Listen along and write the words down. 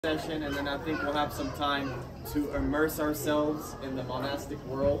session, and then I think we'll have some time to immerse ourselves in the monastic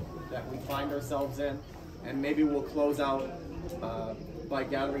world that we find ourselves in, and maybe we'll close out by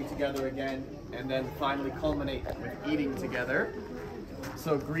gathering together again, and then finally culminate with eating together.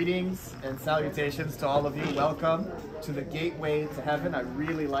 So greetings and salutations to all of you. Welcome to the Gateway to Heaven. I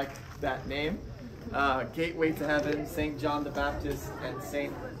really like that name. Gateway to Heaven, St. John the Baptist and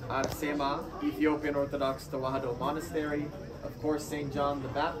St. Arsema, Ethiopian Orthodox Tewahedo Monastery. Of course, St. John the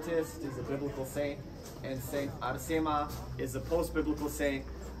Baptist is a biblical saint, and St. Arsema is a post-biblical saint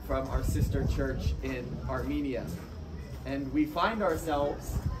from our sister church in Armenia. And we find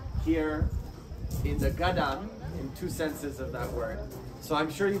ourselves here in the Gadam, in two senses of that word. So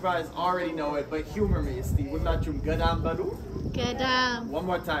I'm sure you guys already know it, but humor me. Isti Wulachum Gadam Baru? Gadam. One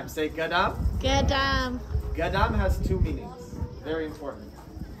more time, say Gadam. Gadam. Gadam has two meanings, very important.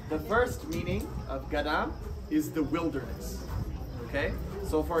 The first meaning of Gadam is the wilderness. Okay?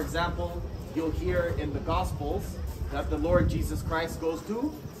 So for example, you'll hear in the Gospels that the Lord Jesus Christ goes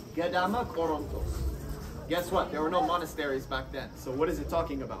to Gadama Korontos. Guess what? There were no monasteries back then. So what is it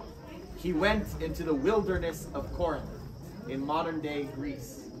talking about? He went into the wilderness of Corinth in modern day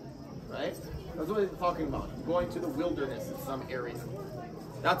Greece. Right? That's what it's talking about. Going to the wilderness in some area.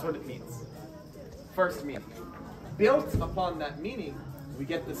 That's what it means. First meaning. Built upon that meaning, we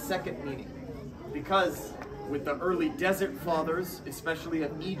get the second meaning. Because with the early desert fathers, especially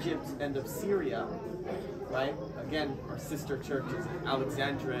of Egypt and of Syria, right? Again, our sister churches in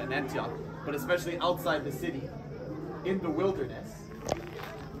Alexandria and Antioch, but especially outside the city, in the wilderness,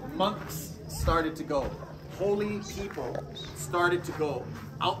 monks started to go. Holy people started to go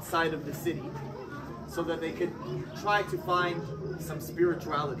outside of the city so that they could try to find some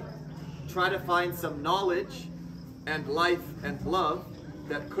spirituality, try to find some knowledge and life and love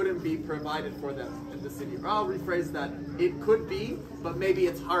that couldn't be provided for them in the city. Or I'll rephrase that. It could be, but maybe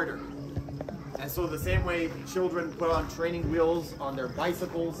it's harder. And so the same way children put on training wheels on their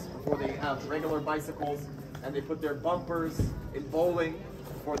bicycles before they have regular bicycles, and they put their bumpers in bowling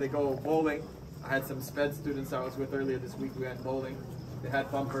before they go bowling. I had some SPED students I was with earlier this week. We went bowling. They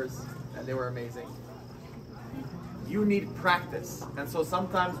had bumpers, and they were amazing. You need practice. And so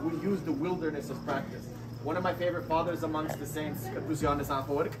sometimes we use the wilderness as practice. One of my favorite fathers amongst the saints,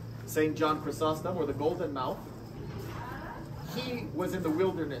 St. John Chrysostom, or the Golden Mouth, he was in the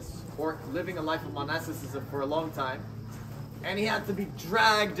wilderness, or living a life of monasticism for a long time, and he had to be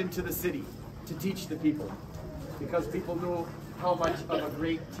dragged into the city to teach the people, because people knew how much of a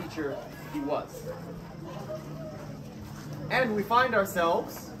great teacher he was. And we find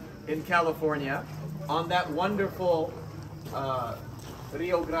ourselves in California on that wonderful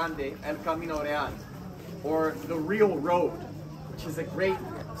Rio Grande, El Camino Real, or the real road, which is a great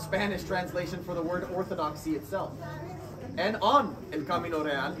Spanish translation for the word orthodoxy itself. And on El Camino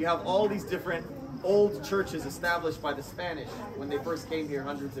Real, you have all these different old churches established by the Spanish when they first came here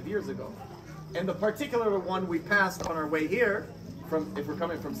hundreds of years ago. And the particular one we passed on our way here, if we're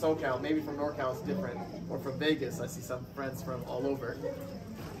coming from SoCal, maybe from NorCal it's different, or from Vegas, I see some friends from all over,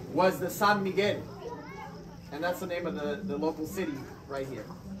 was the San Miguel. And that's the name of the local city right here.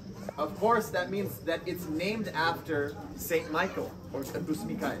 Of course, that means that it's named after Saint Michael, or St.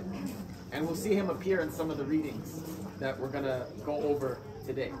 Michael. And we'll see him appear in some of the readings that we're going to go over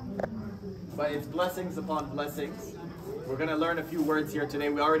today. But it's blessings upon blessings. We're going to learn a few words here today.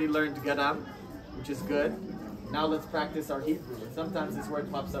 We already learned Gadam, which is good. Now let's practice our Hebrew. And sometimes this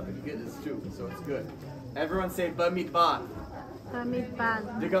word pops up and you get this too, so it's good. Everyone say Bamidbar.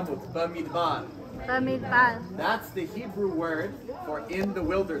 Bamidbar. Digamut, Bamidbar. Bamidbar. That's the Hebrew word for in the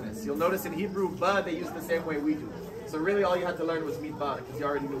wilderness. You'll notice in Hebrew, ba, they use the same way we do. So really all you had to learn was midbar, because you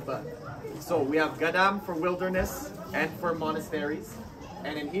already knew ba. So we have Gadam for wilderness and for monasteries.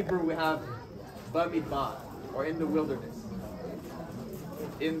 And in Hebrew we have Bamidbar, or in the wilderness.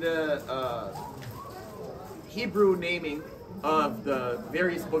 In the Hebrew naming of the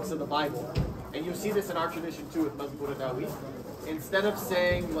various books of the Bible, and you see this in our tradition too with Mazmur Dawi, instead of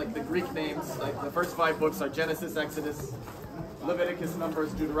saying like the Greek names, like the first 5 books are Genesis, Exodus, Leviticus,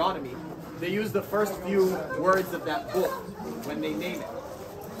 Numbers, Deuteronomy, they use the first few words of that book when they name it.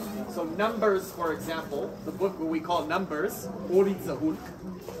 So Numbers, for example, the book we call Numbers, Orit Zahulk,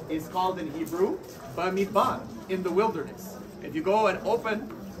 is called in Hebrew Bamidbar, in the wilderness. If you go and open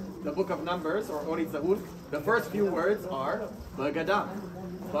the book of Numbers, or Orit Zahulk, the first few words are Bagadam,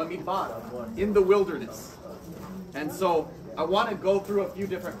 Bamidbar, in the wilderness. And so I want to go through a few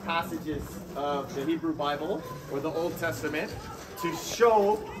different passages of the Hebrew Bible, or the Old Testament, to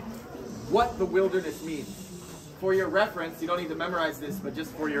show what the wilderness means. For your reference, you don't need to memorize this, but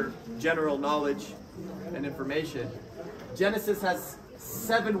just for your general knowledge and information, Genesis has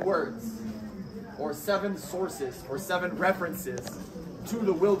 7 words, or 7 sources, or 7 references to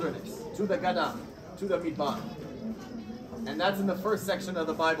the wilderness, to the Gadam, to the Midbar. And that's in the first section of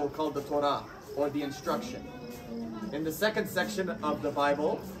the Bible called the Torah, or the instruction. In the second section of the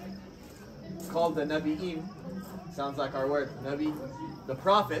Bible, called the Nabi'im, sounds like our word, Nabi, the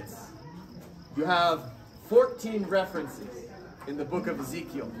prophets, you have 14 references in the book of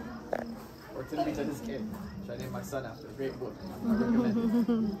Ezekiel, or Tinbita Hizkiah, which I named my son after, a great book, I recommend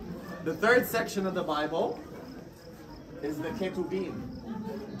it. The third section of the Bible is the Ketubim,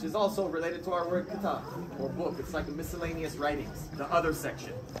 which is also related to our word kitab, or book. It's like the miscellaneous writings, the other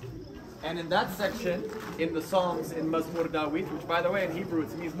section. And in that section, in the Psalms, in Mazmur Dawit, which by the way in Hebrew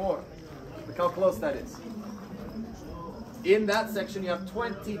it means more. Look how close that is. In that section you have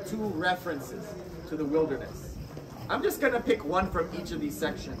 22 references to the wilderness. I'm just going to pick one from each of these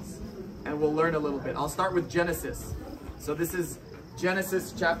sections and we'll learn a little bit. I'll start with Genesis. So this is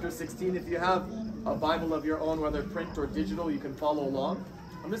Genesis chapter 16. If you have a Bible of your own, whether print or digital, you can follow along.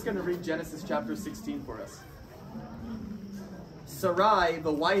 I'm just going to read Genesis chapter 16 for us. Sarai,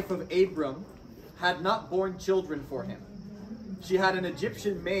 the wife of Abram, had not borne children for him. She had an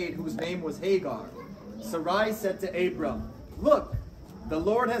Egyptian maid whose name was Hagar. Sarai said to Abram, "Look, the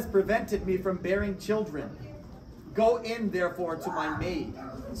Lord has prevented me from bearing children. Go in, therefore, to my maid,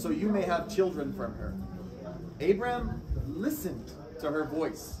 so you may have children from her." Abram listened to her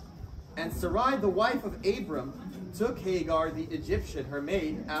voice. And Sarai, the wife of Abram, took Hagar, the Egyptian, her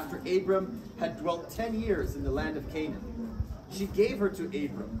maid, after Abram had dwelt 10 years in the land of Canaan. She gave her to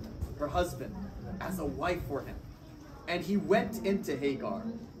Abram, her husband, as a wife for him. And he went into Hagar,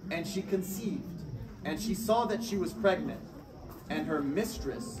 and she conceived, and she saw that she was pregnant, and her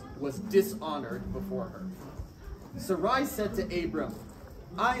mistress was dishonored before her. Sarai said to Abram,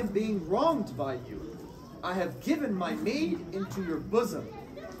 "I am being wronged by you. I have given my maid into your bosom."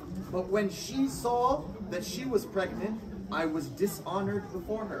 But when she saw that she was pregnant, I was dishonored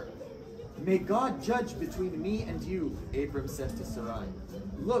before her. "May God judge between me and you," Abram said to Sarai.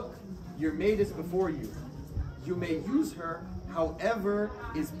 "Look, your maid is before you. You may use her however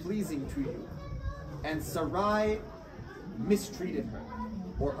is pleasing to you." And Sarai mistreated her,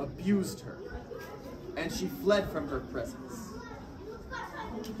 or abused her, and she fled from her presence.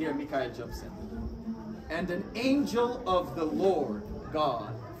 Here Micaiah jumps in. And an angel of the Lord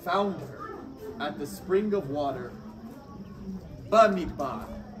God found her at the spring of water, Bamidbar,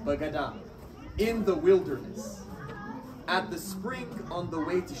 Bagadam, in the wilderness, at the spring on the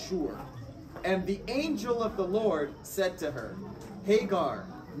way to Shur. And the angel of the Lord said to her, "Hagar,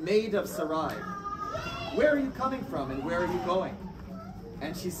 maid of Sarai, where are you coming from and where are you going?"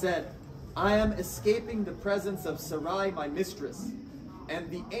 And she said, "I am escaping the presence of Sarai, my mistress." And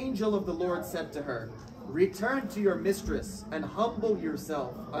the angel of the Lord said to her, "Return to your mistress and humble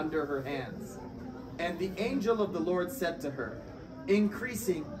yourself under her hands." And the angel of the Lord said to her,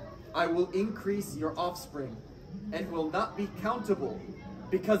 "Increasing, I will increase your offspring, and will not be countable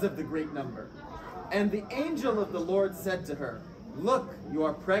because of the great number." And the angel of the Lord said to her, "Look, you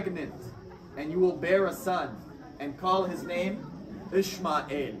are pregnant, and you will bear a son, and call his name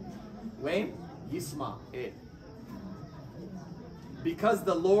Ishmael." Wait, Yismael. "Because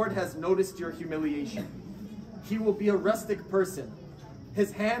the Lord has noticed your humiliation. He will be a rustic person.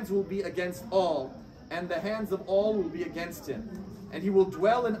 His hands will be against all, and the hands of all will be against him. And he will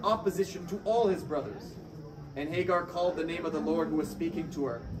dwell in opposition to all his brothers." And Hagar called the name of the Lord who was speaking to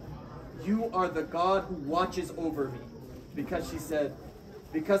her, "You are the God who watches over me." Because she said,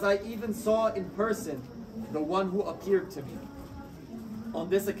 "Because I even saw in person the one who appeared to me." On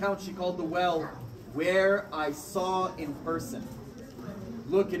this account she called the well, "Where I saw in person."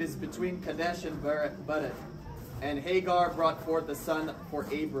 Look, it is between Kadesh and Bered. And Hagar brought forth a son for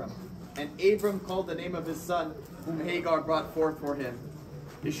Abram. And Abram called the name of his son, whom Hagar brought forth for him,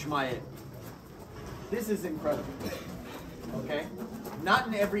 Ishmael. This is incredible. Okay? Not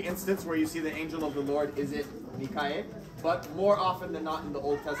in every instance where you see the angel of the Lord is it Micaiah, but more often than not in the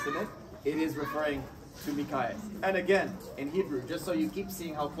Old Testament, it is referring to Micaiah. And again, in Hebrew, just so you keep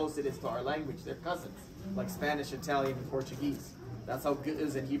seeing how close it is to our language, they're cousins, like Spanish, Italian, and Portuguese. That's how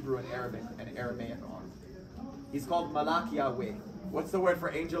Ge'ez in Hebrew and Arabic and Aramaic are. He's called Malak Yahweh. What's the word for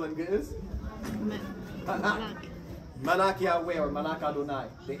angel in Ge'ez? Malak. Malak Yahweh, or Malak Adonai,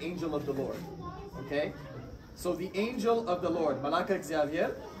 the angel of the Lord. Okay? So the angel of the Lord, Malak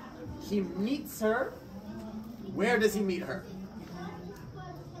Xavier, he meets her. Where does he meet her?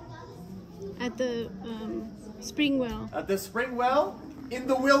 At the spring well. At the spring well in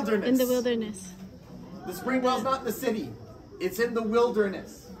the wilderness. In the wilderness. The spring well's not in the city. It's in the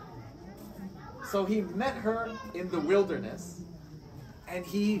wilderness. So he met her in the wilderness. And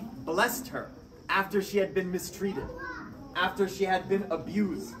he blessed her after she had been mistreated, after she had been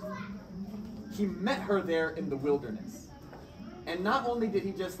abused. He met her there in the wilderness. And not only did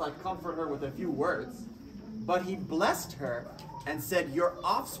he just like comfort her with a few words, but he blessed her and said, your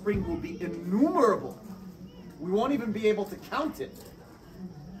offspring will be innumerable. We won't even be able to count it.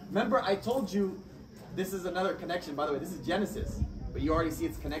 Remember, I told you, this is another connection. By the way, this is Genesis, but you already see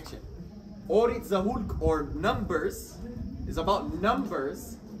its connection. Orit Zahulk, or numbers, is about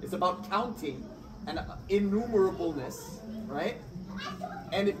numbers. It's about counting and innumerableness, right?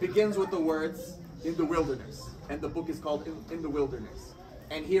 And it begins with the words, in the wilderness. And the book is called in the wilderness.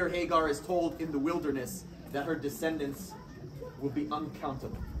 And here Hagar is told in the wilderness that her descendants will be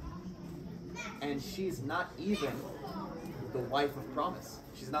uncountable. And she's not even the wife of promise.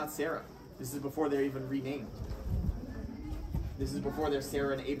 She's not Sarah. This is before they're even renamed. This is before they're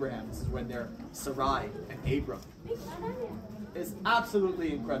Sarah and Abraham. This is when they're Sarai and Abram. It's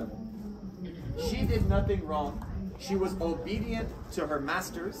absolutely incredible. She did nothing wrong. She was obedient to her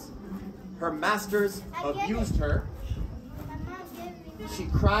masters. Her masters abused her. She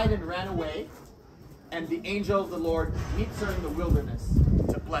cried and ran away. And the angel of the Lord meets her in the wilderness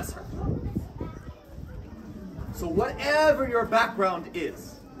to bless her. So whatever your background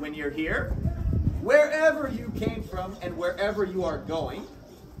is, when you're here, wherever you came from and wherever you are going,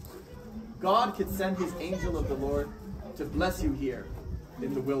 God could send his angel of the Lord to bless you here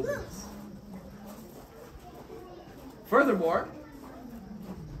in the wilderness. Furthermore,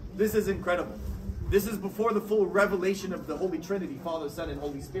 this is incredible. This is before the full revelation of the Holy Trinity, Father, Son, and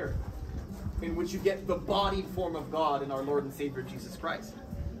Holy Spirit, in which you get the bodied form of God in our Lord and Savior Jesus Christ.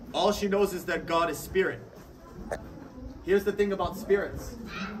 All she knows is that God is spirit. Here's the thing about spirits.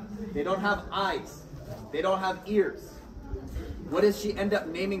 They don't have eyes. They don't have ears. What does she end up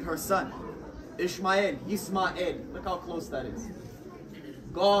naming her son? Ishmael, Yismael. Look how close that is.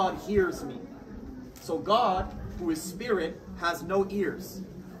 God hears me. So God, who is spirit, has no ears.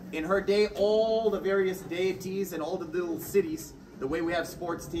 In her day, all the various deities and all the little cities, the way we have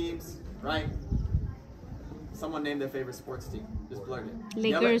sports teams, right? Someone name their favorite sports team. Just blurt it.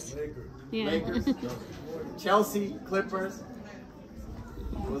 Lakers. Yeah. Lakers. Chelsea, Clippers.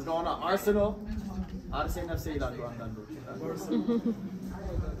 What's going on? Arsenal.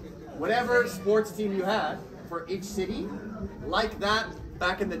 Whatever sports team you had for each city, like that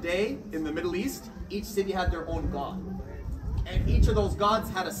back in the day in the Middle East, each city had their own god. And each of those gods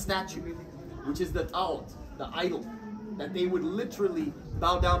had a statue, which is the ta'ut, the idol, that they would literally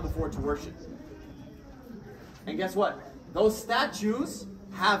bow down before to worship. And guess what? Those statues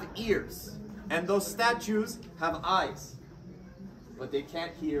have ears, and those statues have eyes, but they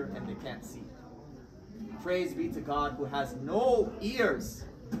can't hear and they can't see. Praise be to God who has no ears,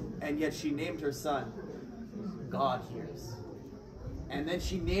 and yet she named her son God hears. And then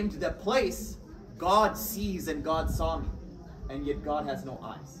she named the place God sees and God saw me, and yet God has no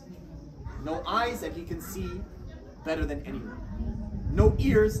eyes. No eyes, and he can see better than anyone. No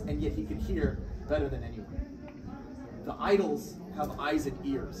ears, and yet he can hear better than anyone. The idols have eyes and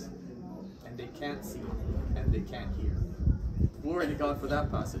ears, and they can't see and they can't hear. Glory to God for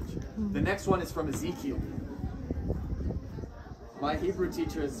that passage. The next one is from Ezekiel. My Hebrew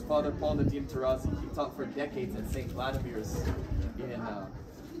teacher is Father Paul Nadim Tarazi. He taught for decades at St. Vladimir's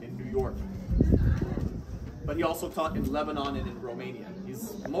in New York. But he also taught in Lebanon and in Romania. He's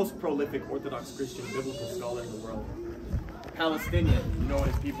the most prolific Orthodox Christian biblical scholar in the world. Palestinian, you know what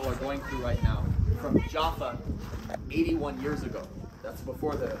his people are going through right now. From Jaffa, 81 years ago. That's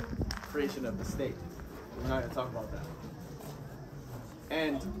before the creation of the state. We're not going to talk about that.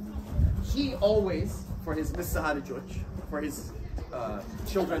 And he always, for his Misaharijoj, for his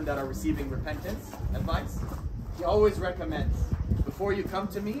children that are receiving repentance advice, he always recommends, before you come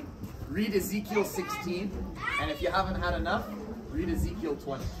to me, read Ezekiel 16, and if you haven't had enough, read Ezekiel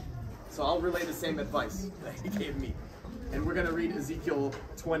 20. So I'll relay the same advice that he gave me. And we're going to read Ezekiel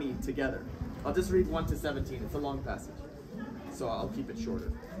 20 together. I'll just read 1 to 17. It's a long passage, so I'll keep it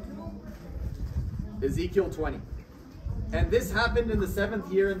shorter. Ezekiel 20. And this happened in the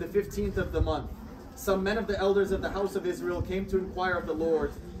 7th year, in the 15th of the month. Some men of the elders of the house of Israel came to inquire of the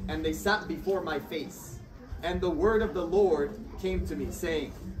Lord, and they sat before my face. And the word of the Lord came to me,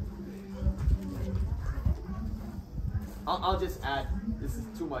 saying, I'll just add, this is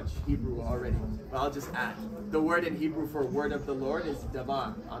too much Hebrew already, but I'll just add. The word in Hebrew for word of the Lord is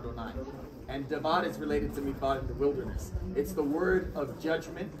Davar, Adonai. And Davar is related to Midbar in the wilderness. It's the word of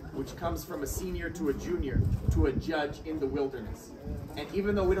judgment, which comes from a senior to a junior, to a judge in the wilderness. And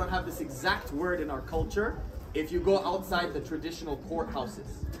even though we don't have this exact word in our culture, if you go outside the traditional courthouses,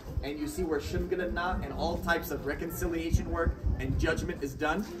 and you see where Shimgalana and all types of reconciliation work and judgment is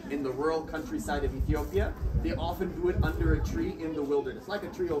done in the rural countryside of Ethiopia, they often do it under a tree in the wilderness, like a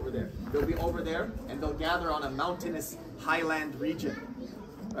tree over there. They'll be over there and they'll gather on a mountainous highland region,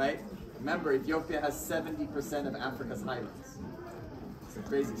 right? Remember, Ethiopia has 70% of Africa's highlands. It's a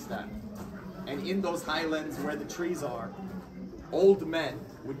crazy stat. And in those highlands where the trees are, old men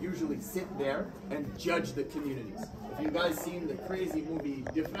would usually sit there and judge the communities. If you guys seen the crazy movie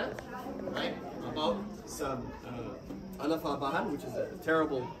Different, right, about some Alafa Bahan, which is a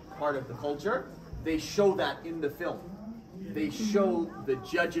terrible part of the culture, they show that in the film. They show the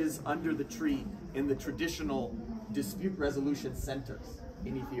judges under the tree in the traditional dispute resolution centers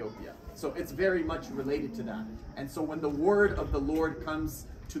in Ethiopia. So it's very much related to that. And so when the word of the Lord comes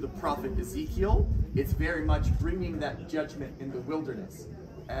to the prophet Ezekiel, it's very much bringing that judgment in the wilderness.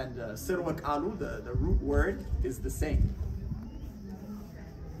 And Sirwak Alu, the root word, is the same.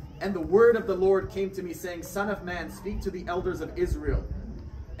 And the word of the Lord came to me saying, Son of man, speak to the elders of Israel,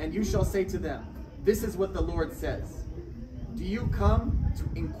 and you shall say to them, this is what the Lord says. Do you come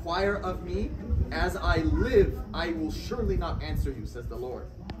to inquire of me? As I live, I will surely not answer you, says the Lord.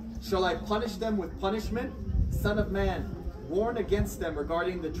 Shall I punish them with punishment? Son of man, warn against them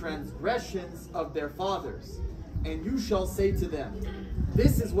regarding the transgressions of their fathers. And you shall say to them,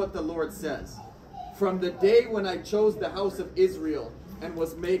 this is what the Lord says. From the day when I chose the house of Israel and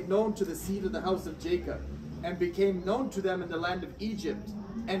was made known to the seed of the house of Jacob, and became known to them in the land of Egypt,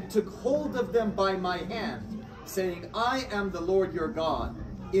 and took hold of them by my hand, saying, I am the Lord your God.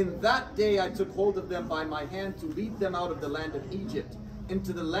 In that day I took hold of them by my hand to lead them out of the land of Egypt,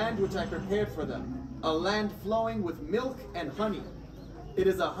 into the land which I prepared for them, a land flowing with milk and honey. It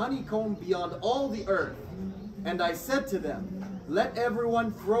is a honeycomb beyond all the earth. And I said to them, let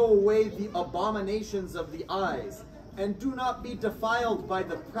everyone throw away the abominations of the eyes, and do not be defiled by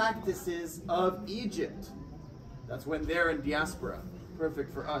the practices of Egypt. That's when they're in diaspora.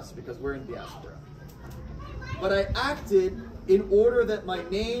 Perfect for us because we're in diaspora. But I acted in order that my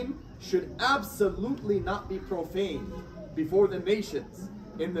name should absolutely not be profaned before the nations,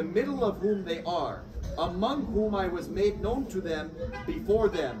 in the middle of whom they are, among whom I was made known to them before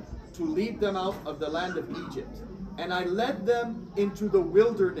them, to lead them out of the land of Egypt. And I led them into the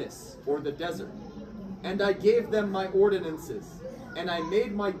wilderness, or the desert. And I gave them my ordinances, and I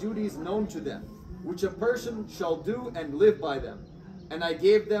made my duties known to them, which a person shall do and live by them. And I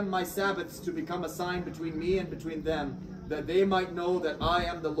gave them my Sabbaths to become a sign between me and between them, that they might know that I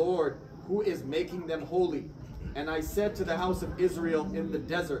am the Lord, who is making them holy. And I said to the house of Israel in the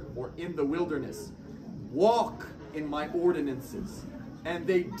desert, or in the wilderness, walk in my ordinances. And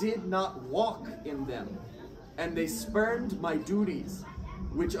they did not walk in them. And they spurned my duties,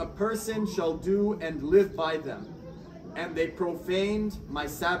 which a person shall do and live by them. And they profaned my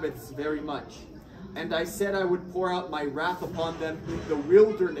Sabbaths very much. And I said I would pour out my wrath upon them in the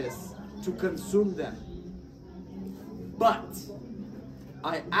wilderness to consume them. But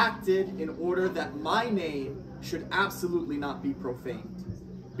I acted in order that my name should absolutely not be profaned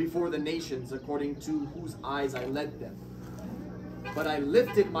before the nations, according to whose eyes I led them. But I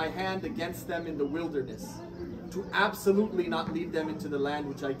lifted my hand against them in the wilderness, to absolutely not lead them into the land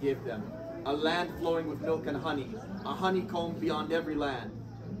which I gave them, a land flowing with milk and honey, a honeycomb beyond every land,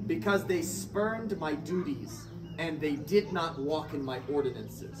 because they spurned my duties, and they did not walk in my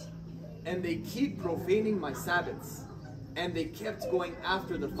ordinances. And they keep profaning my Sabbaths, and they kept going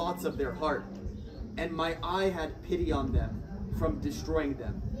after the thoughts of their heart. And my eye had pity on them from destroying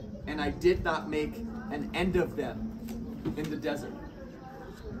them, and I did not make an end of them in the desert.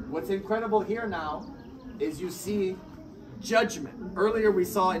 What's incredible here now is you see judgment. Earlier we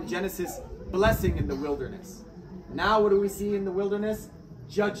saw in Genesis blessing in the wilderness. Now what do we see in the wilderness?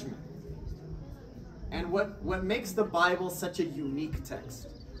 Judgment. And what makes the Bible such a unique text,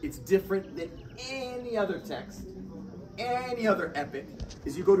 it's different than any other text, any other epic,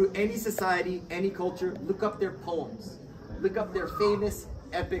 is you go to any society, any culture, look up their poems. Look up their famous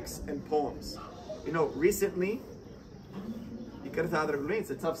epics and poems. You know, recently, it's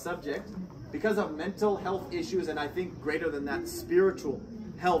a tough subject, because of mental health issues, and I think greater than that, spiritual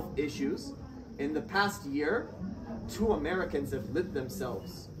health issues. In the past year, 2 Americans have lit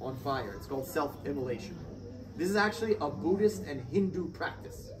themselves on fire. It's called self-immolation. This is actually a Buddhist and Hindu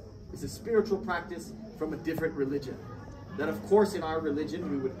practice. It's a spiritual practice from a different religion. That of course in our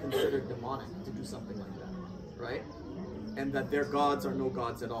religion we would consider demonic to do something like that, right? And that their gods are no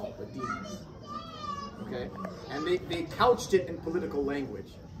gods at all, but demons. Okay? And they couched it in political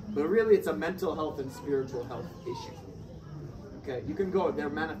language. But really it's a mental health and spiritual health issue. Okay, you can go, their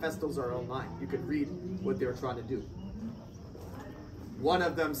manifestos are online. You can read what they're trying to do. One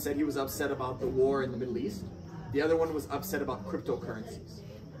of them said he was upset about the war in the Middle East. The other one was upset about cryptocurrencies.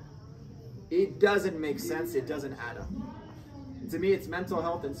 It doesn't make sense. It doesn't add up. To me, it's mental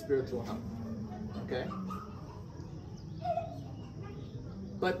health and spiritual health. Okay?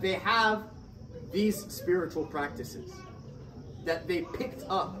 But they have these spiritual practices that they picked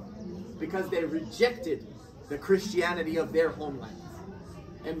up because they rejected the Christianity of their homelands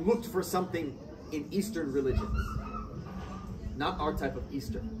and looked for something in Eastern religions. Not our type of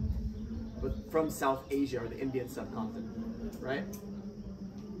Eastern, but from South Asia or the Indian subcontinent, right?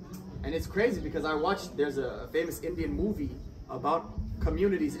 And it's crazy because I watched, there's a famous Indian movie about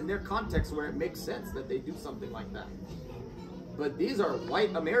communities in their context where it makes sense that they do something like that. But these are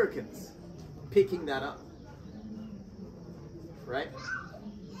white Americans picking that up, right?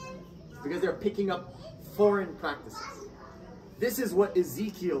 Because they're picking up foreign practices. This is what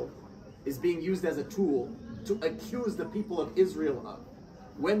Ezekiel is being used as a tool to accuse the people of Israel of.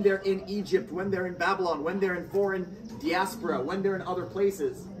 When they're in Egypt, when they're in Babylon, when they're in foreign diaspora, when they're in other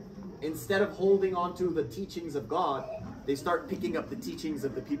places, instead of holding on to the teachings of God, they start picking up the teachings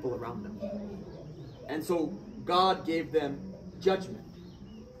of the people around them. And so God gave them judgment.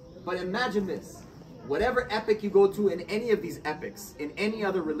 But imagine this. Whatever epic you go to in any of these epics, in any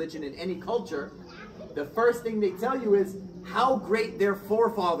other religion, in any culture, the first thing they tell you is how great their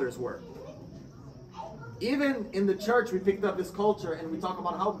forefathers were. Even in the church, we picked up this culture and we talk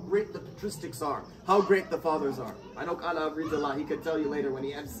about how great the patristics are, how great the fathers are. I know Kala reads a lot. He could tell you later when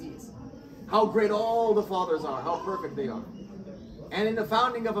he MCs how great all the fathers are, how perfect they are. And in the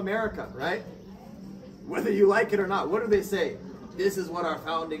founding of America, right? Whether you like it or not, what do they say? This is what our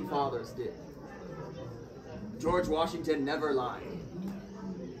founding fathers did. George Washington never lied.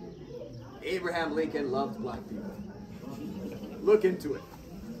 Abraham Lincoln loved black people. Look into it.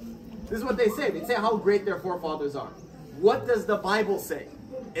 This is what they say. They say how great their forefathers are. What does the Bible say?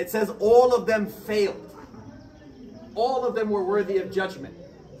 It says all of them failed. All of them were worthy of judgment.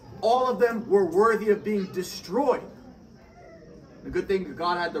 All of them were worthy of being destroyed. The good thing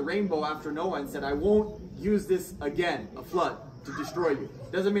God had the rainbow after Noah and said, I won't use this again, a flood, to destroy you.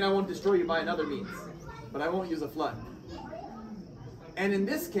 Doesn't mean I won't destroy you by another means, but I won't use a flood. And in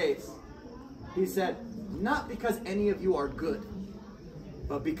this case, he said, not because any of you are good,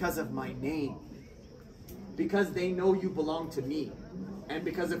 but because of my name. Because they know you belong to me. And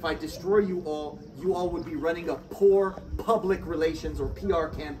because if I destroy you all would be running a poor public relations or PR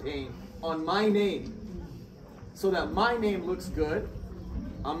campaign on my name. So that my name looks good,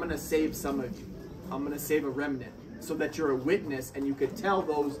 I'm going to save some of you. I'm going to save a remnant so that you're a witness and you could tell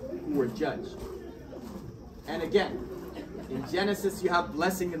those who were judged. And again, in Genesis, you have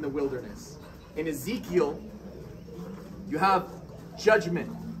blessing in the wilderness. In Ezekiel, you have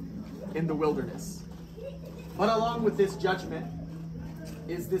judgment in the wilderness. But along with this judgment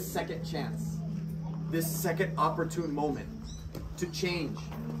is this second chance, this second opportune moment to change,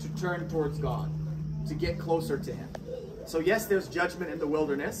 to turn towards God, to get closer to Him. So yes, there's judgment in the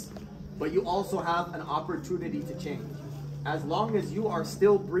wilderness, but you also have an opportunity to change. As long as you are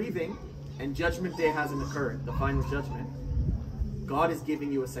still breathing and judgment day hasn't occurred, the final judgment, God is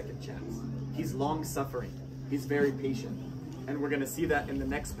giving you a second chance. He's long-suffering. He's very patient. And we're going to see that in the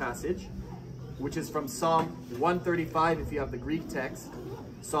next passage, which is from Psalm 135 if you have the Greek text,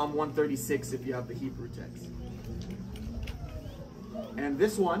 Psalm 136 if you have the Hebrew text. And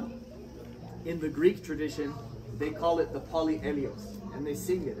this one, in the Greek tradition, they call it the polyelios, and they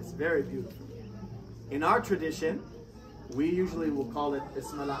sing it. It's very beautiful. In our tradition, we usually will call it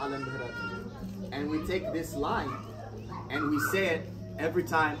Ismala Alam Bihratu. And we take this line and we say it every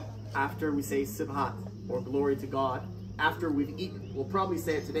time after we say Sibhat, or glory to God, after we've eaten. We'll probably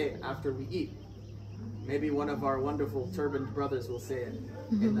say it today after we eat. Maybe one of our wonderful turbaned brothers will say it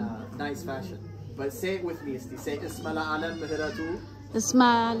in a nice fashion. But say it with me, Isti. Say Ismala Alam Bihratu.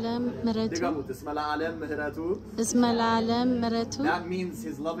 That means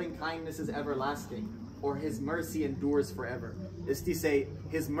His loving kindness is everlasting, or His mercy endures forever. Isti, say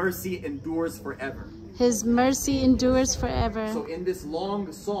His mercy endures forever. His mercy endures forever. So in this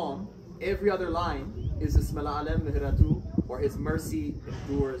long psalm, every other line is Ismala Alam Mihratu, or His mercy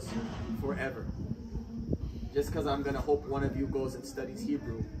endures forever. Just because I'm going to hope one of you goes and studies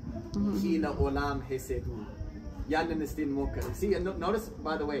Hebrew. Ki la olam hesedu. See, notice,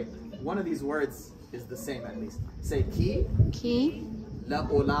 by the way, one of these words is the same at least. Say ki la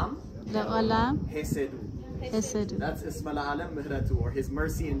olam hesedu. That's Ismala Alam Mihratu, or His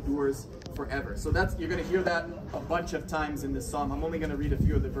mercy endures forever. So that's, you're going to hear that a bunch of times in this psalm. I'm only going to read a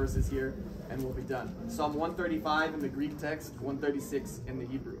few of the verses here and we'll be done. Psalm 135 in the Greek text, 136 in the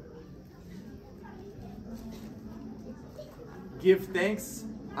Hebrew. Give thanks.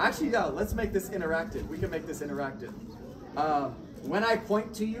 Actually, yeah, let's make this interactive. We can make this interactive. When I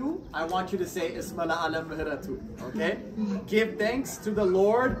point to you, I want you to say Ismala ala mihratu. Okay? Give thanks to the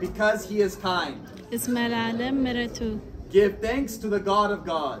Lord because He is kind. Ismala ala mihratu. Give thanks to the God of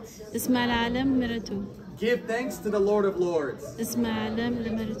gods. Ismala ala mihratu. Give thanks to the Lord of lords. Ismala ala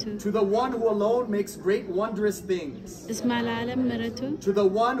mihratu. To the one who alone makes great wondrous things. Ismala ala mihratu. To the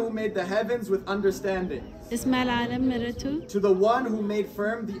one who made the heavens with understanding. Ismala ala mihratu. To the one who made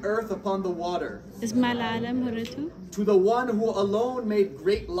firm the earth upon the water. Ismala ala mihratu. To the one who alone made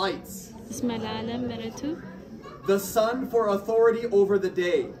great lights. Ismala ala mihratu. The sun for authority over the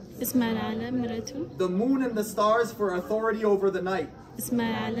day. Ismala ala mihratu. The moon and the stars for authority over the night.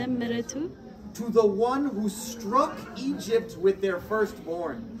 Ismala ala mihratu. To the one who struck Egypt with their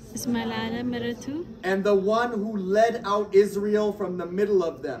firstborn. Ismala ala mihratu. And the one who led out Israel from the middle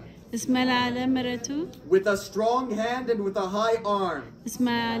of them. Ismala ala mihratu. With a strong hand and with a high arm.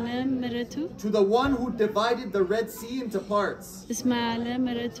 Ismala ala mihratu. To the one who divided the Red Sea into parts. Ismala ala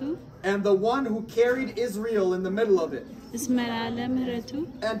mihratu. And the one who carried Israel in the middle of it. Ismala ala mihratu.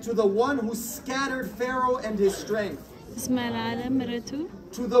 And to the one who scattered Pharaoh and his strength. Ismala ala mihratu.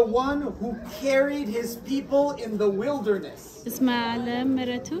 To the one who carried his people in the wilderness. Ismala ala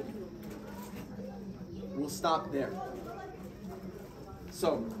mihratu. We'll stop there.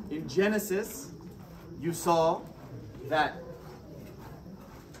 So, in Genesis, you saw that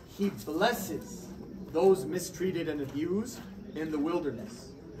He blesses those mistreated and abused in the wilderness.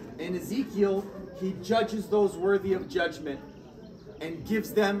 In Ezekiel, He judges those worthy of judgment and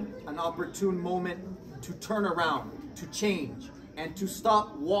gives them an opportune moment to turn around, to change, and to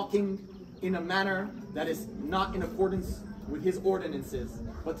stop walking in a manner that is not in accordance with His ordinances,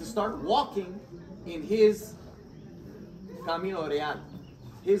 but to start walking in His camino real,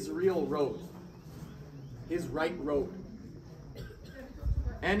 His real road, His right road.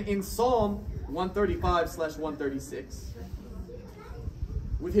 And in Psalm 135/136,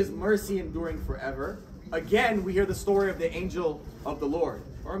 with His mercy enduring forever, again we hear the story of the angel of the Lord,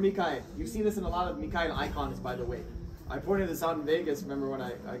 or Mikael. You see this in a lot of Mikael icons, by the way. I pointed this out in Vegas, remember when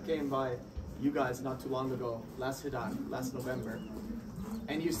I came by you guys not too long ago, last November.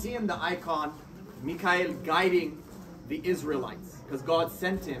 And you see in the icon, Mikael guiding the Israelites, because God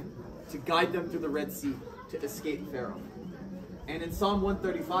sent him to guide them through the Red Sea to escape Pharaoh. And in Psalm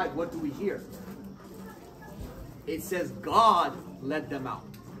 135, what do we hear? It says God led them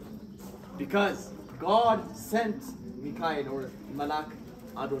out, because God sent Mikael, or Malak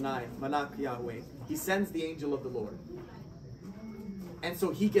Adonai, Malak Yahweh. He sends the angel of the Lord. And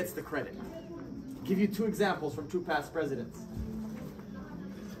so He gets the credit. I'll give you two examples from two past presidents.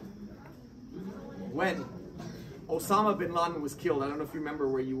 When Osama bin Laden was killed, I don't know if you remember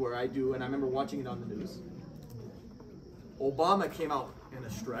where you were, I do, and I remember watching it on the news. Obama came out in a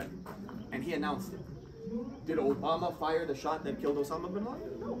strut, and he announced it. Did Obama fire the shot that killed Osama bin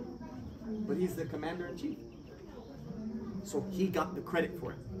Laden? No. But he's the commander-in-chief. So he got the credit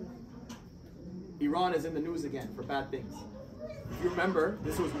for it. Iran is in the news again for bad things. If you remember,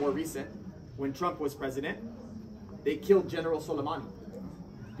 this was more recent, when Trump was president, they killed General Soleimani.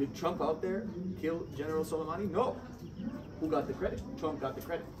 Did Trump out there kill General Soleimani? No. Who got the credit? Trump got the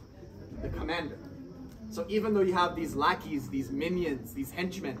credit. The commander. So even though you have these lackeys, these minions, these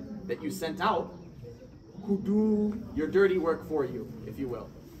henchmen that you sent out, who do your dirty work for you, if you will,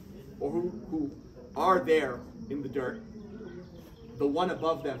 or who are there in the dirt, the one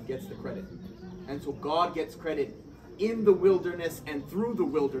above them gets the credit. And so God gets credit in the wilderness and through the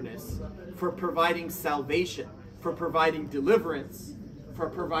wilderness for providing salvation, for providing deliverance, for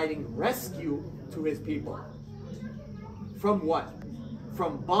providing rescue to His people. From what?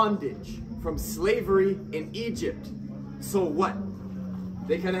 From bondage, from slavery in Egypt. So what?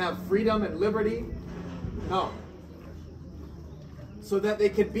 They can have freedom and liberty? No. So that they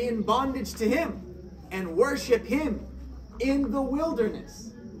could be in bondage to Him and worship Him in the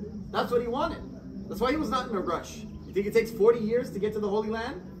wilderness. That's what He wanted. That's why He was not in a rush. You think it takes 40 years to get to the Holy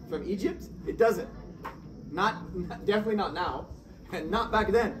Land from Egypt? It doesn't. Definitely not now, and not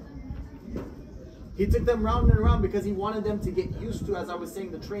back then. He took them round and around because He wanted them to get used to, as I was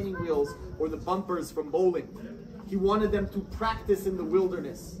saying, the training wheels or the bumpers from bowling. He wanted them to practice in the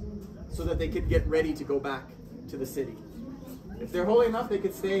wilderness so that they could get ready to go back to the city. If they're holy enough, they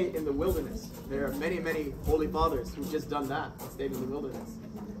could stay in the wilderness. There are many, many holy fathers who've just done that and stayed in the wilderness.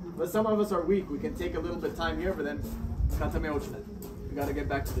 But some of us are weak. We can take a little bit of time here, but then we got to get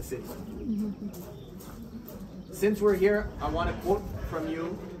back to the city. Since we're here, I want to quote from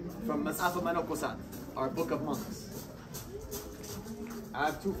you from Masafa Manokosan, our book of monks. I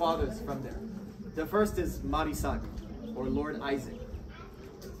have two fathers from there. The first is Marisak. or Lord Isaac.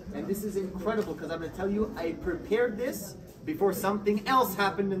 And this is incredible because I'm going to tell you, I prepared this before something else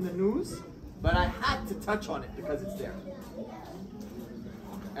happened in the news, but I had to touch on it because it's there.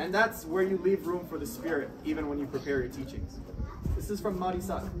 And that's where you leave room for the Spirit, even when you prepare your teachings. This is from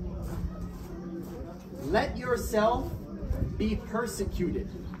Marisak. Let yourself be persecuted,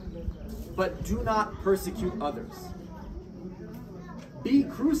 but do not persecute others. Be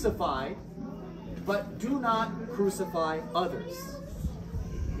crucified, but do not crucify others.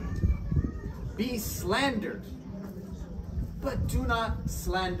 Be slandered, but do not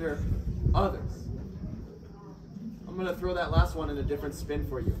slander others. I'm going to throw that last one in a different spin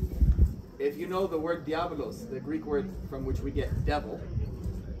for you. If you know the word diabolos, the Greek word from which we get devil,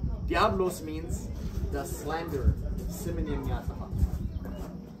 diabolos means the slanderer.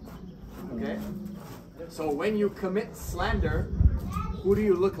 Okay? So when you commit slander, who do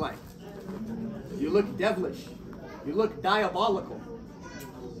you look like? You look devilish. You look diabolical.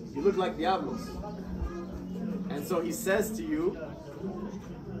 You look like diabolos. And so he says to you,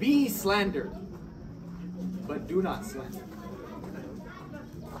 be slandered, but do not slander.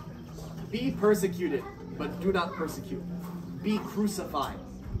 Be persecuted, but do not persecute. Be crucified,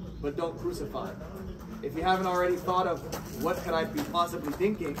 but don't crucify. If you haven't already thought of what could I be possibly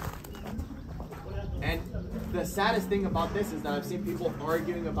thinking, and the saddest thing about this is that I've seen people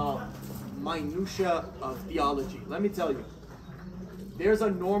arguing about minutia of theology. Let me tell you, there's a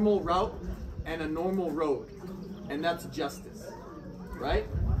normal route and a normal road, and that's justice, right?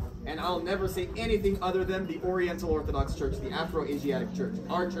 And I'll never say anything other than the Oriental Orthodox Church, the Afro-Asiatic Church,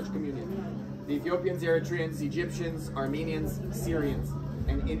 our church communion, the Ethiopians, Eritreans, Egyptians, Armenians, Syrians,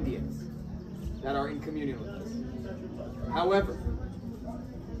 and Indians that are in communion with us. However,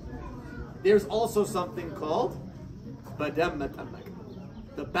 there's also something called the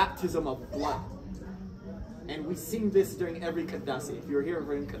baptism of blood. And we sing this during every Qaddasi. If you were here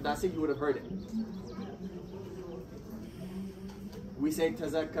for Qaddasi, you would have heard it. We say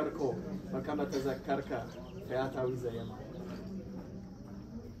Tazakkarko, Makama Tazakkarka, Featawi Zayama.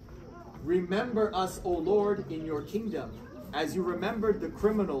 Remember us, O Lord, in your kingdom, as you remembered the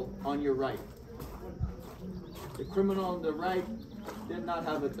criminal on your right. The criminal on the right did not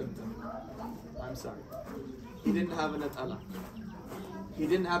have a tumtum. I'm sorry. He didn't have an atala. He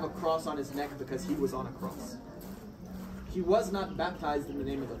didn't have a cross on his neck because he was on a cross. He was not baptized in the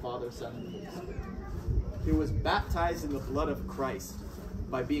name of the Father, Son, and Holy Spirit. He was baptized in the blood of Christ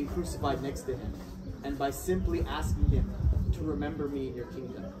by being crucified next to him and by simply asking him to remember me in your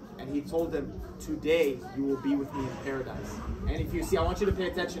kingdom. And he told them, today you will be with me in paradise. And if you see, I want you to pay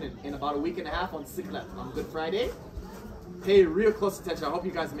attention in about a week and a half on Siklat, on Good Friday. Pay real close attention. I hope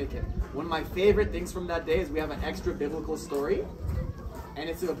you guys make it. One of my favorite things from that day is we have an extra biblical story. And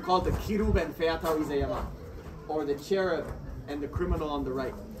it's called the Kirub and Featawi Zayama, or the cherub and the criminal on the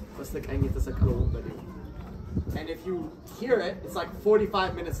right. And if you hear it, it's like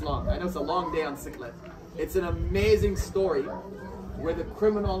 45 minutes long. I know it's a long day on Siklet. It's an amazing story where the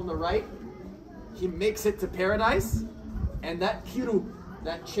criminal on the right, he makes it to paradise, and that kirub,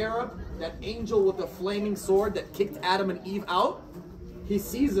 that cherub, that angel with the flaming sword that kicked Adam and Eve out, he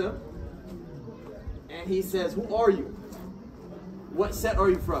sees him, and he says, who are you? What set are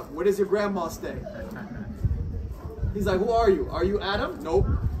you from? Where does your grandma stay? He's like, who are you? Are you Adam? Nope.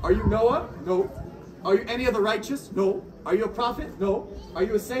 Are you Noah? Nope. Are you any of the righteous? No. Are you a prophet? No. Are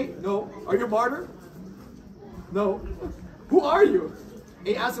you a saint? No. Are you a martyr? No. Who are you?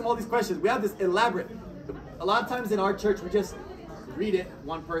 He asks him all these questions. We have this elaborate. A lot of times in our church, we just read it,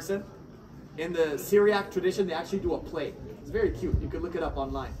 one person. In the Syriac tradition, they actually do a play. It's very cute. You can look it up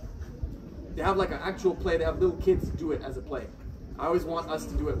online. They have like an actual play. They have little kids do it as a play. I always want us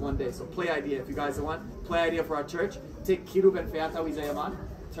to do it one day. So play idea, if you guys want. Play idea for our church. Take Kirub and Featawi Zayaman,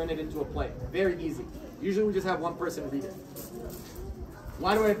 turn it into a play. Very easy. Usually we just have one person read it.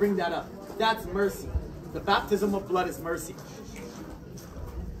 Why do I bring that up? That's mercy. The baptism of blood is mercy.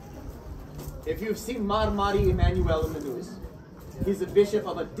 If you've seen Marmari Emmanuel in the news, he's a bishop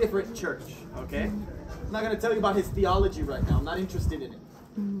of a different church, okay? I'm not going to tell you about his theology right now. I'm not interested in it.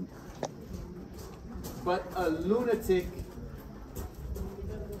 But a lunatic,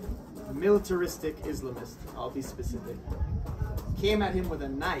 militaristic Islamist, I'll be specific, came at him with a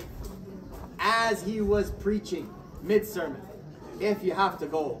knife as he was preaching mid-sermon. If you have to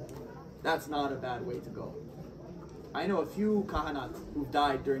go, that's not a bad way to go. I know a few kahanat who've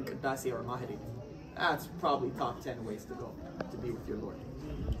died during Qaddasi or Mahdi. That's probably top 10 ways to go to be with your Lord.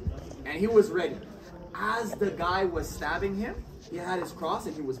 And he was ready. As the guy was stabbing him, he had his cross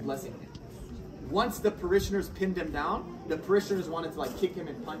and he was blessing him. Once the parishioners pinned him down, the parishioners wanted to like kick him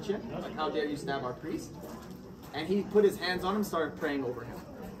and punch him. Like, how dare you stab our priest? And he put his hands on him, started praying over him.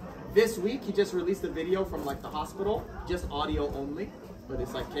 This week, he just released a video from like the hospital, just audio only, but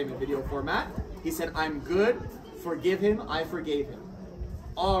it's like came in video format. He said, I'm good, forgive him, I forgave him.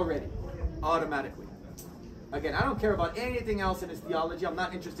 Already, automatically. Again, I don't care about anything else in his theology. I'm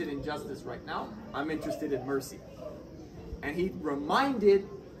not interested in justice right now. I'm interested in mercy. And he reminded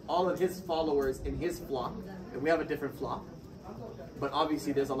all of his followers in his flock, and we have a different flock, but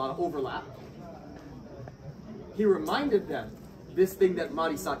obviously there's a lot of overlap. He reminded them this thing that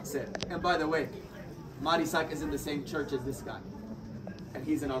Marisak said. And by the way, Marisak is in the same church as this guy, and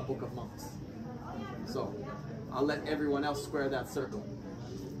he's in our Book of Monks. So I'll let everyone else square that circle.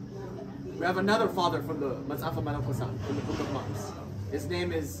 We have another father from the Matsafa Manokosan, in the Book of Monks. His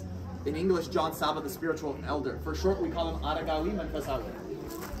name is, in English, John Saba, the spiritual elder. For short, we call him Aragawi Manfasawi.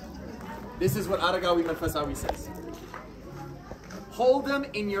 This is what Aragawi Manfasawi says. Hold him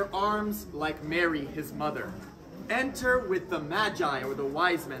in your arms like Mary, his mother. Enter with the Magi, or the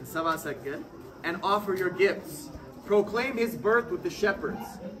wise men, Savasaggan, and offer your gifts. Proclaim his birth with the shepherds.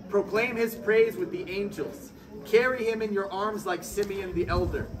 Proclaim his praise with the angels. Carry him in your arms like Simeon the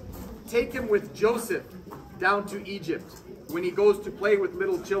elder. Take him with Joseph down to Egypt when he goes to play with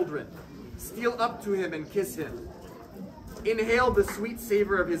little children. Steal up to him and kiss him. Inhale the sweet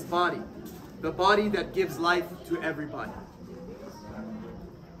savor of his body, the body that gives life to everybody.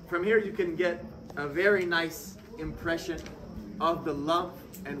 From here you can get a very nice impression of the love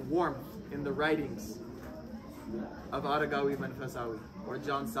and warmth in the writings of Aragawi Manfasawi, or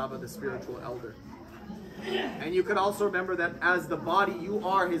John Saba, the spiritual elder. And you could also remember that as the body, you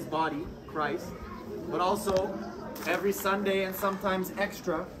are his body, Christ, but also every Sunday and sometimes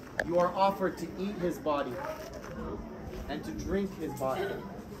extra, you are offered to eat his body and to drink his body,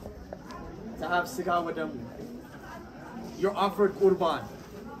 to have sigawadamu. You're offered qurban,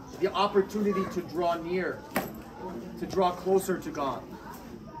 the opportunity to draw near, to draw closer to God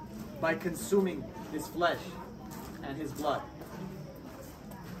by consuming his flesh and his blood.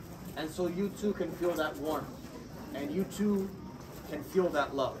 And so you too can feel that warmth, and you too can feel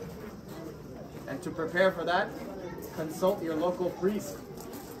that love. And to prepare for that, consult your local priest.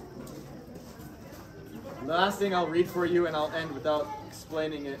 The last thing I'll read for you, and I'll end without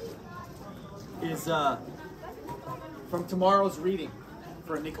explaining it, is from tomorrow's reading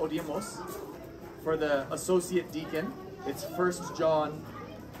for Nicodemus, for the associate deacon. It's 1 John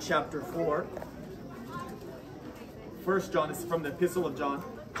chapter 4. 1 John is from the Epistle of John,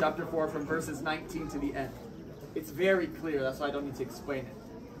 chapter 4, from verses 19 to the end. It's very clear, that's why I don't need to explain it.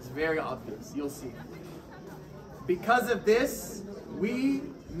 It's very obvious, you'll see. Because of this, we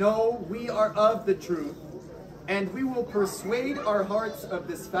know we are of the truth, and we will persuade our hearts of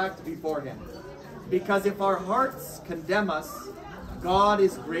this fact before him. Because if our hearts condemn us, God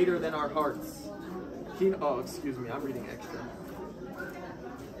is greater than our hearts. Oh, excuse me, I'm reading extra.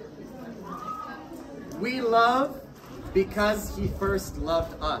 We love because he first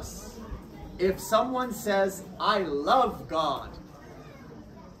loved us. If someone says, I love God,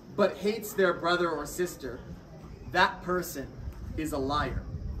 but hates their brother or sister, that person is a liar.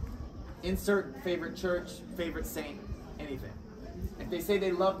 Insert favorite church, favorite saint, anything. If they say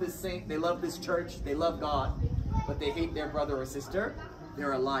they love this saint, they love this church, they love God, but they hate their brother or sister,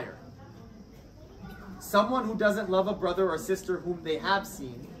 they're a liar. Someone who doesn't love a brother or sister whom they have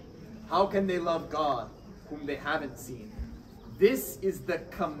seen, how can they love God whom they haven't seen? This is the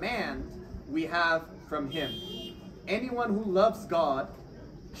command we have from him. Anyone who loves God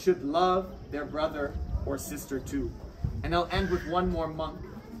should love their brother or sister too. And I'll end with one more monk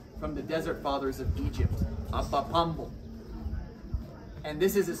from the Desert Fathers of Egypt, Abba Pambo. And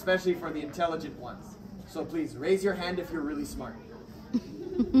this is especially for the intelligent ones. So please, raise your hand if you're really smart.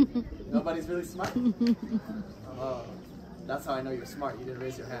 Nobody's really smart? Oh, that's how I know you're smart. You didn't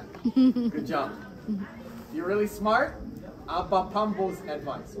raise your hand. Good job. You're really smart? Abba Pambo's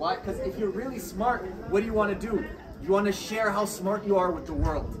advice. Why? Because if you're really smart, what do you want to do? You want to share how smart you are with the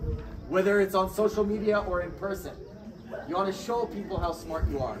world. Whether it's on social media or in person. You want to show people how smart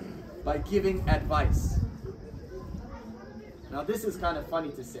you are by giving advice. Now this is kind of funny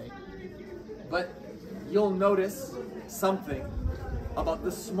to say, but you'll notice something about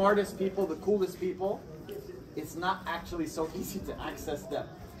the smartest people, the coolest people. It's not actually so easy to access them.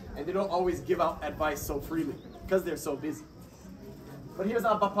 And they don't always give out advice so freely because they're so busy. But here's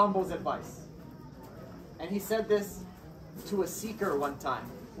Abba Pambo's advice. And he said this to a seeker one time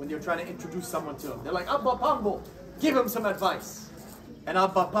when they were trying to introduce someone to him. They're like, Abba Pambo, give him some advice. And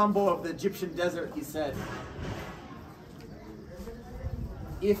Abba Pambo of the Egyptian desert, he said,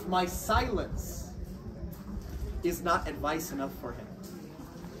 if my silence is not advice enough for him,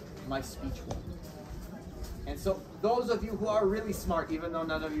 my speech won't. And so those of you who are really smart, even though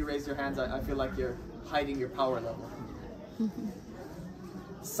none of you raised your hands, I feel like you're hiding your power level.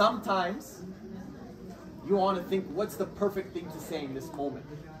 Sometimes you want to think, what's the perfect thing to say in this moment?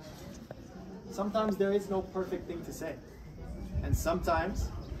 Sometimes there is no perfect thing to say. And sometimes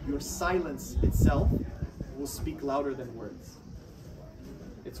your silence itself will speak louder than words.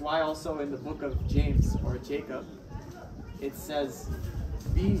 It's why also in the book of James or Jacob, it says,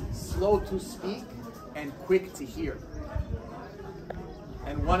 be slow to speak and quick to hear.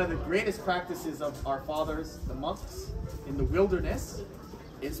 And one of the greatest practices of our fathers, the monks, in the wilderness,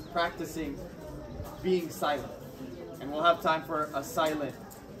 is practicing being silent. And we'll have time for a silent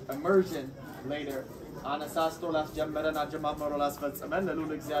immersion later.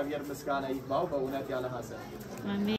 Amen.